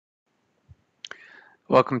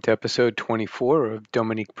Welcome to episode 24 of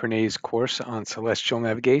Dominique Prinet's course on celestial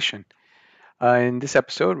navigation. In this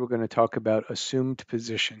episode, we're going to talk about assumed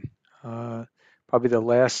position, probably the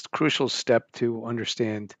last crucial step to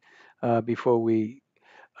understand before we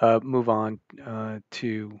move on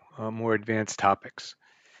to more advanced topics.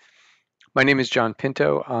 My name is John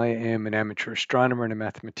Pinto. I am an amateur astronomer and a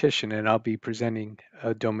mathematician, and I'll be presenting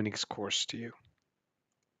Dominique's course to you.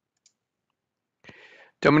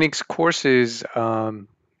 Dominique's course is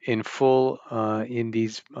in full in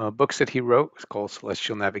these books that he wrote. It's called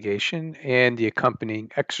Celestial Navigation and the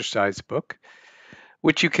accompanying exercise book,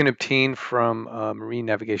 which you can obtain from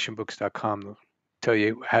marinenavigationbooks.com. They'll tell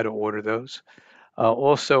you how to order those.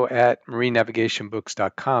 Also at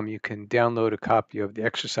marinenavigationbooks.com, you can download a copy of the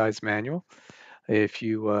exercise manual if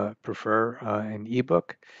you prefer an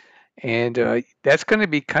ebook. And that's going to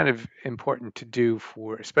be kind of important to do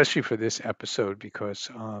for, especially for this episode, because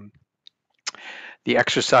the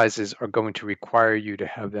exercises are going to require you to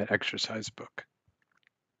have that exercise book.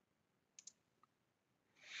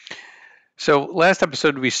 So last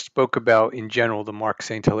episode we spoke about in general the Mark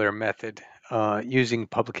St. Hilaire method using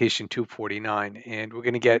publication 249, and we're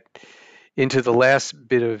going to get into the last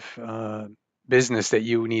bit of business that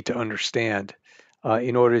you need to understand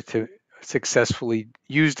in order to successfully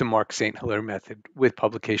use the Mark St. Hilaire method with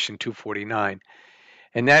publication 249,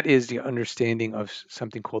 and that is the understanding of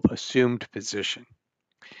something called assumed position.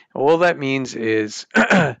 All that means is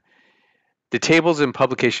the tables in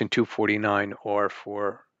publication 249 are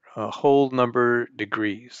for whole number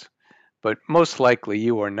degrees, but most likely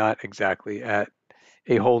you are not exactly at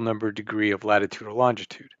a whole number degree of latitude or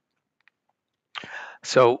longitude.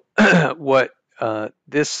 So what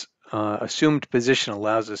this assumed position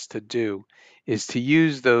allows us to do is to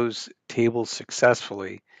use those tables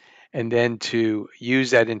successfully and then to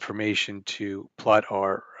use that information to plot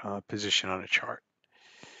our position on a chart,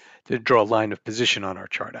 to draw a line of position on our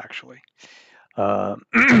chart actually. Uh,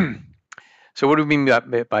 so what do we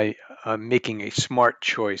mean by making a smart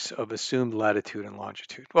choice of assumed latitude and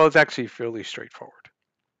longitude? Well, it's actually fairly straightforward.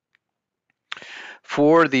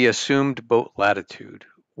 For the assumed boat latitude,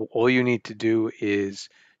 all you need to do is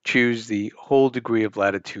choose the whole degree of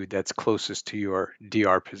latitude that's closest to your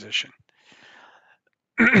DR position.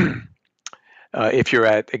 If you're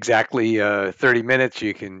at exactly 30 minutes,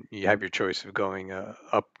 you have your choice of going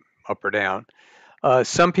up or down.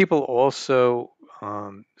 Some people also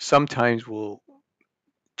sometimes will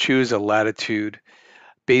choose a latitude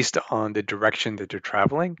based on the direction that they're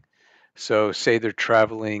traveling. So, say they're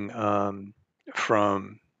traveling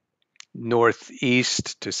from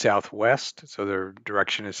northeast to southwest, so their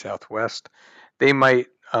direction is southwest. They might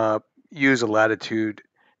use a latitude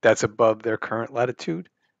that's above their current latitude,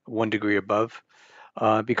 1 degree above,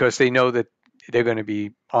 because they know that they're going to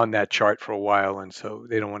be on that chart for a while, and so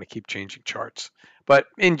they don't want to keep changing charts. But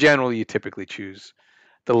in general, you typically choose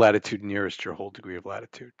the latitude nearest your whole degree of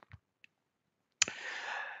latitude.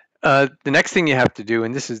 The next thing you have to do,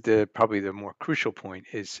 and this is probably the more crucial point,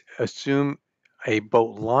 is assume a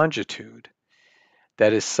boat longitude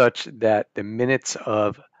that is such that the minutes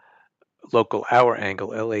of local hour angle,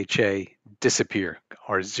 LHA, disappear,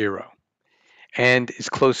 are zero, and is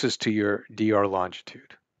closest to your DR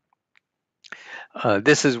longitude.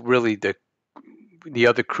 This is really the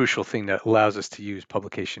other crucial thing that allows us to use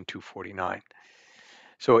publication 249.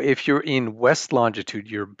 So if you're in west longitude,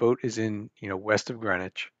 your boat is in west of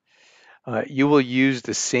Greenwich, you will use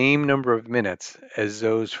the same number of minutes as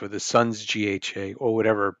those for the sun's GHA or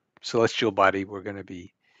whatever celestial body we're going to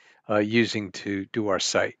be using to do our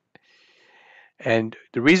sight. And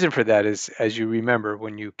the reason for that is, as you remember,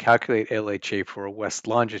 when you calculate LHA for a west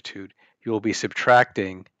longitude, you will be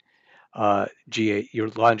subtracting your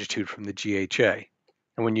longitude from the GHA.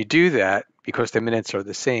 And when you do that, because the minutes are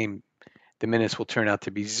the same, the minutes will turn out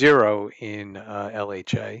to be zero in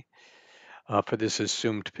LHA for this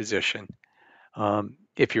assumed position.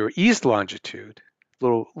 If you're east longitude, a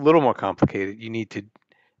little more complicated, you need to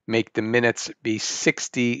make the minutes be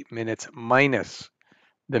 60 minutes minus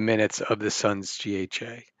the minutes of the sun's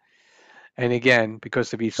GHA. And again,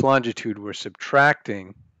 because of east longitude, we're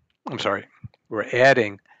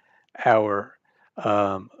adding our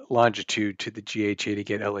longitude to the GHA to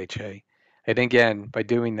get LHA. And again, by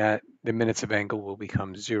doing that, the minutes of angle will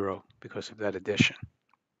become zero because of that addition.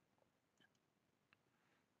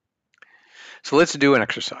 So let's do an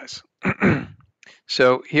exercise.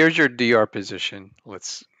 So here's your DR position.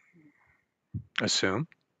 Let's assume,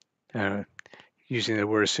 using the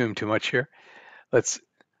word assume too much here. Let's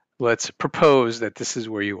propose that this is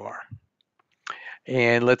where you are.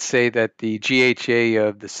 And let's say that the GHA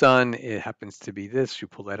of the sun, it happens to be this. You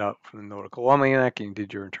pull that out from the nautical almanac and you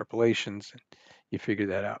did your interpolations and you figure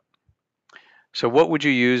that out. So what would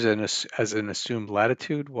you use as an assumed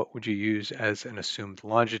latitude? What would you use as an assumed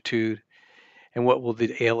longitude? And what will the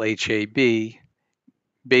LHA be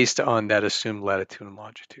based on that assumed latitude and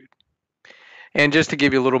longitude? And just to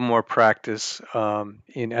give you a little more practice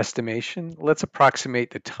in estimation, let's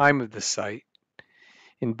approximate the time of the site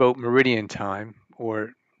in boat meridian time,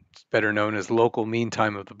 or it's better known as local mean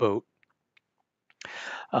time of the boat,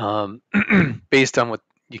 um, based on what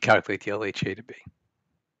you calculate the LHA to be.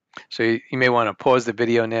 So you may want to pause the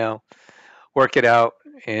video now, work it out,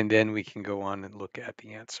 and then we can go on and look at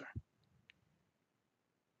the answer.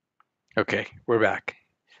 Okay, we're back.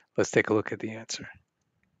 Let's take a look at the answer.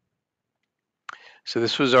 So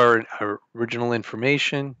this was our original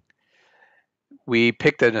information. We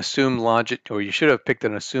picked an assumed longitude, or you should have picked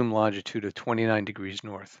an assumed longitude of 29 degrees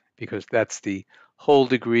north, because that's the whole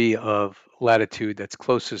degree of latitude that's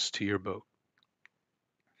closest to your boat.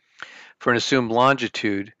 For an assumed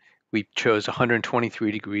longitude, we chose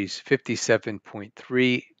 123 degrees,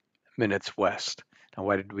 57.3 minutes west. Now,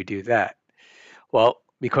 why did we do that? Well,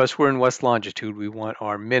 because we're in west longitude, we want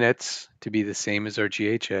our minutes to be the same as our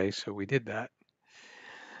GHA, so we did that.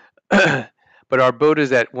 But our boat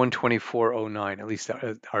is at 124.09, at least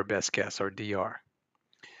our best guess, our DR.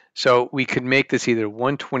 So we could make this either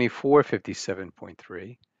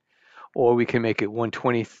 124.57.3, or we can make it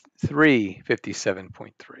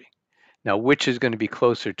 123.57.3. Now, which is going to be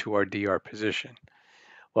closer to our DR position?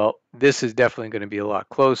 Well, this is definitely going to be a lot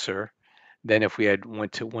closer than if we had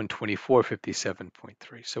went to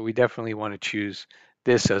 124.57.3. So we definitely want to choose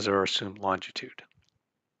this as our assumed longitude.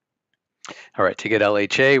 All right, to get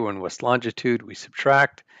LHA, we're in west longitude, we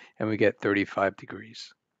subtract, and we get 35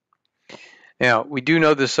 degrees. Now, we do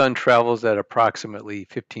know the sun travels at approximately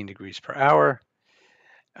 15 degrees per hour.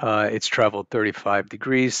 It's traveled 35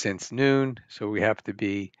 degrees since noon, so we have to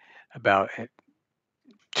be about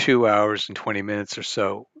 2 hours and 20 minutes or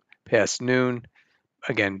so past noon.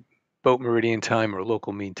 Again, boat meridian time or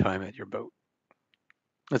local mean time at your boat.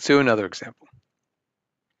 Let's do another example.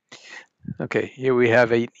 Okay, here we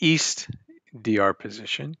have an east DR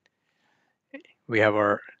position. We have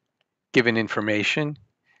our given information.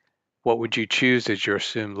 What would you choose as your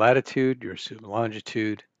assumed latitude, your assumed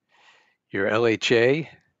longitude, your LHA?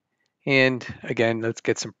 And again, let's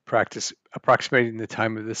get some practice approximating the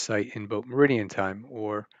time of the site in boat meridian time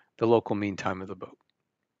or the local mean time of the boat.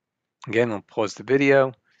 Again, I'll pause the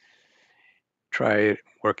video, try it,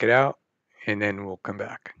 work it out, and then we'll come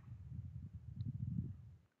back.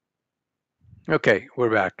 Okay,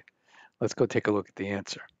 we're back. Let's go take a look at the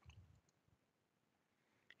answer.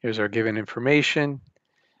 Here's our given information.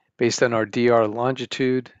 Based on our DR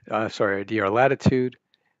longitude, our DR latitude,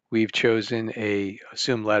 we've chosen a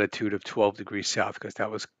assumed latitude of 12 degrees south because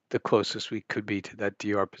that was the closest we could be to that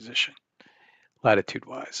DR position,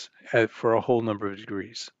 latitude-wise, for a whole number of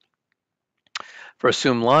degrees. For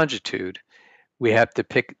assumed longitude, we have to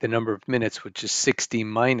pick the number of minutes, which is 60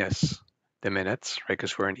 minus the minutes, right,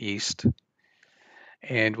 because we're in east.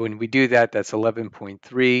 And when we do that, that's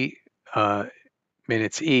 11.3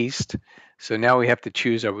 minutes east. So now we have to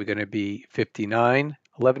choose, are we going to be 59,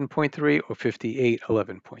 11.3 or 58,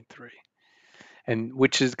 11.3? And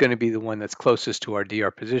which is going to be the one that's closest to our DR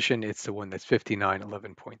position? It's the one that's 59,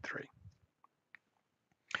 11.3.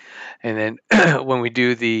 And then when we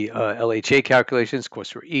do the LHA calculations, of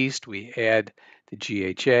course, we're east, we add the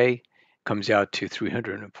GHA, comes out to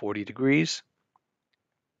 340 degrees.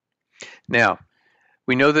 Now,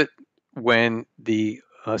 we know that when the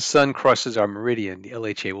sun crosses our meridian, the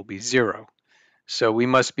LHA will be 0. So we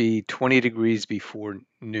must be 20 degrees before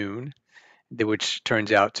noon, which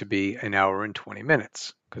turns out to be an hour and 20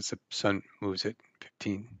 minutes because the sun moves at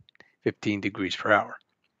 15 degrees per hour.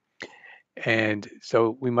 And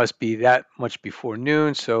so we must be that much before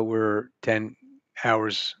noon, so we're 10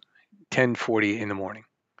 hours, 10:40 in the morning,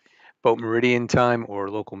 boat meridian time or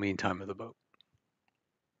local mean time of the boat.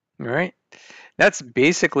 All right, that's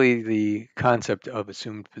basically the concept of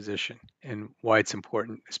assumed position and why it's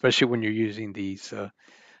important, especially when you're using these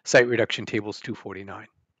site reduction tables 249.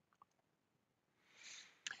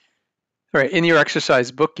 All right, in your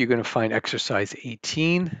exercise book, you're going to find exercise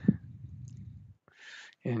 18.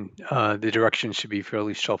 And the directions should be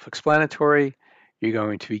fairly self-explanatory. You're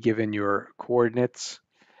going to be given your coordinates.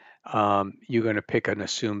 You're going to pick an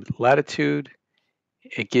assumed latitude.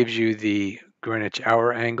 It gives you the Greenwich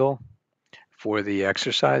hour angle for the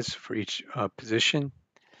exercise for each position.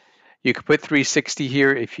 You could put 360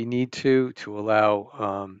 here if you need to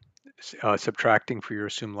allow subtracting for your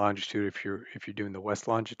assumed longitude if you're doing the west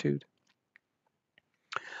longitude.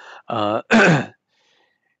 Uh,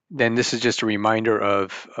 then this is just a reminder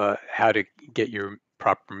of how to get your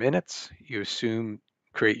proper minutes. You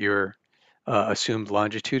create your assumed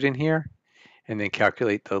longitude in here, and then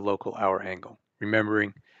calculate the local hour angle.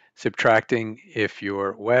 Remembering subtracting if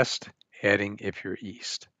you're west, adding if you're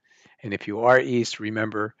east. And if you are east,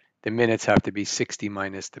 remember the minutes have to be 60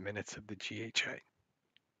 minus the minutes of the GHA.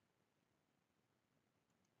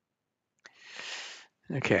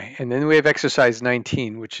 Okay, and then we have exercise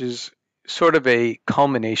 19, which is sort of a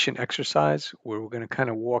culmination exercise where we're going to kind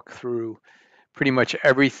of walk through pretty much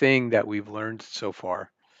everything that we've learned so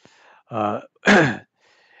far, uh,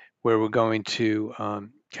 where we're going to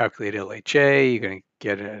calculate LHA, you're going to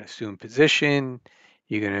get an assumed position,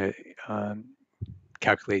 you're going to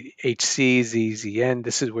calculate HC, ZN.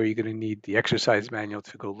 This is where you're going to need the exercise manual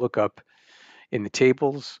to go look up in the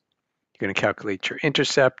tables. You're going to calculate your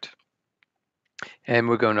intercept, and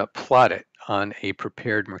we're going to plot it on a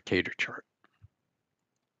prepared Mercator chart.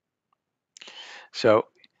 So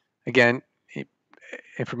again,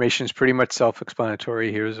 information is pretty much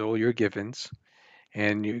self-explanatory. Here's all your givens.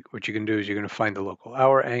 And what you can do is you're going to find the local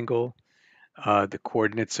hour angle, the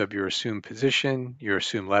coordinates of your assumed position, your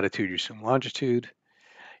assumed latitude, your assumed longitude.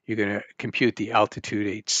 You're going to compute the altitude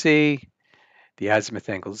HC, the azimuth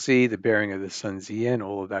angle Z, the bearing of the sun ZN.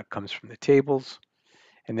 All of that comes from the tables.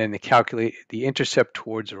 And then to calculate the intercept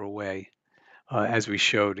towards or away, as we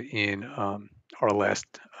showed in our last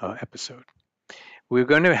episode. We're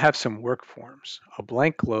going to have some work forms, a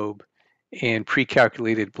blank globe, and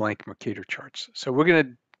pre-calculated blank Mercator charts. So we're going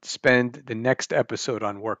to spend the next episode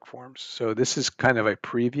on work forms. So this is kind of a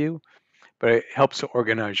preview, but it helps to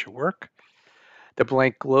organize your work. The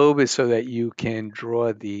blank globe is so that you can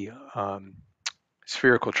draw the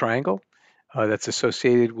spherical triangle that's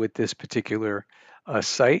associated with this particular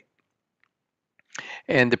site.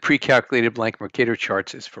 And the pre-calculated blank Mercator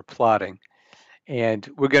charts is for plotting. And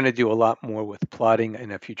we're going to do a lot more with plotting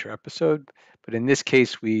in a future episode. But in this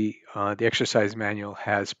case, the exercise manual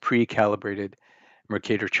has pre-calibrated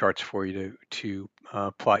Mercator charts for you to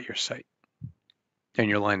plot your site and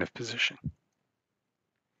your line of position.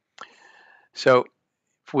 So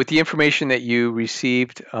with the information that you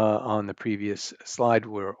received on the previous slide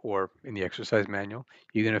or in the exercise manual,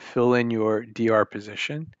 you're going to fill in your DR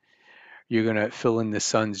position. You're going to fill in the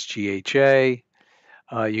sun's GHA.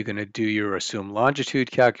 You're going to do your assumed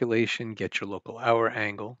longitude calculation, get your local hour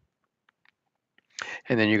angle,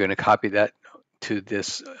 and then you're going to copy that to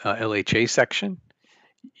this LHA section.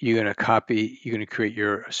 You're going to create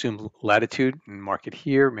your assumed latitude and mark it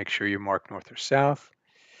here. Make sure you mark north or south.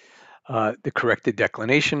 The corrected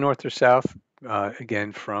declination north or south,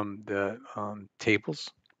 again from the tables.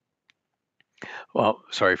 Well,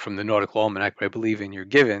 sorry, from the Nautical Almanac, but I believe in your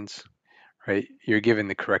givens, right? You're given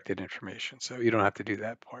the corrected information, so you don't have to do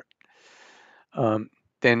that part.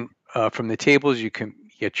 Then from the tables, you can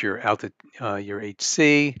get your your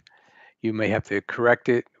HC. You may have to correct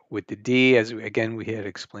it with the D, as again we had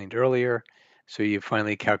explained earlier. So you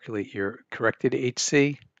finally calculate your corrected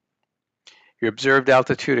HC. Your observed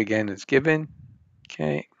altitude again is given.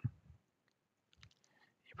 Okay,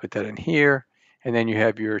 you put that in here, and then you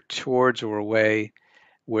have your towards or away,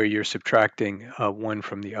 where you're subtracting one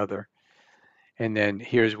from the other. And then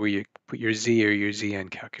here's where you put your Z or your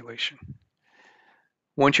ZN calculation.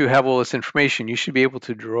 Once you have all this information, you should be able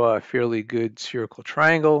to draw a fairly good spherical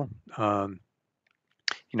triangle.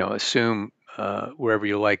 Assume wherever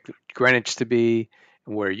you like Greenwich to be,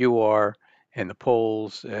 and where you are, and the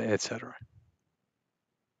poles, etc.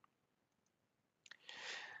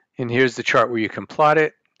 And here's the chart where you can plot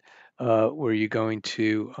it, where you're going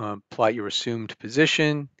to plot your assumed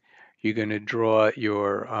position. You're going to draw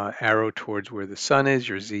your arrow towards where the sun is,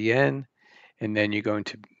 your ZN, and then you're going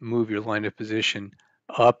to move your line of position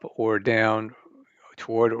up or down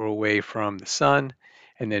toward or away from the sun,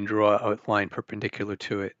 and then draw a line perpendicular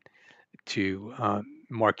to it to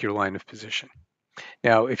mark your line of position.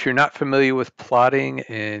 Now, if you're not familiar with plotting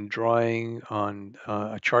and drawing on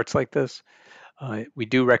charts like this, we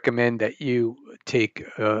do recommend that you take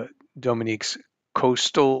Dominique's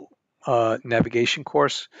coastal navigation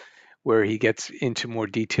course, where he gets into more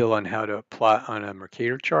detail on how to plot on a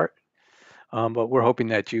Mercator chart. But we're hoping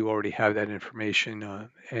that you already have that information.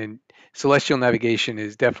 And celestial navigation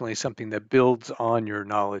is definitely something that builds on your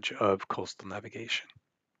knowledge of coastal navigation.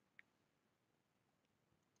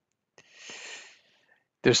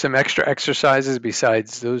 There's some extra exercises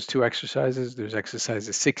besides those two exercises. There's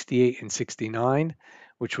exercises 68 and 69,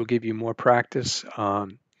 which will give you more practice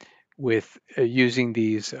with using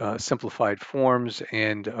these simplified forms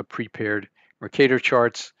and prepared Mercator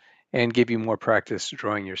charts, and give you more practice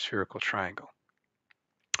drawing your spherical triangle.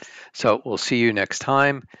 So we'll see you next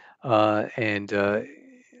time, and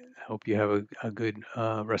hope you have a good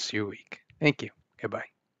rest of your week. Thank you. Goodbye.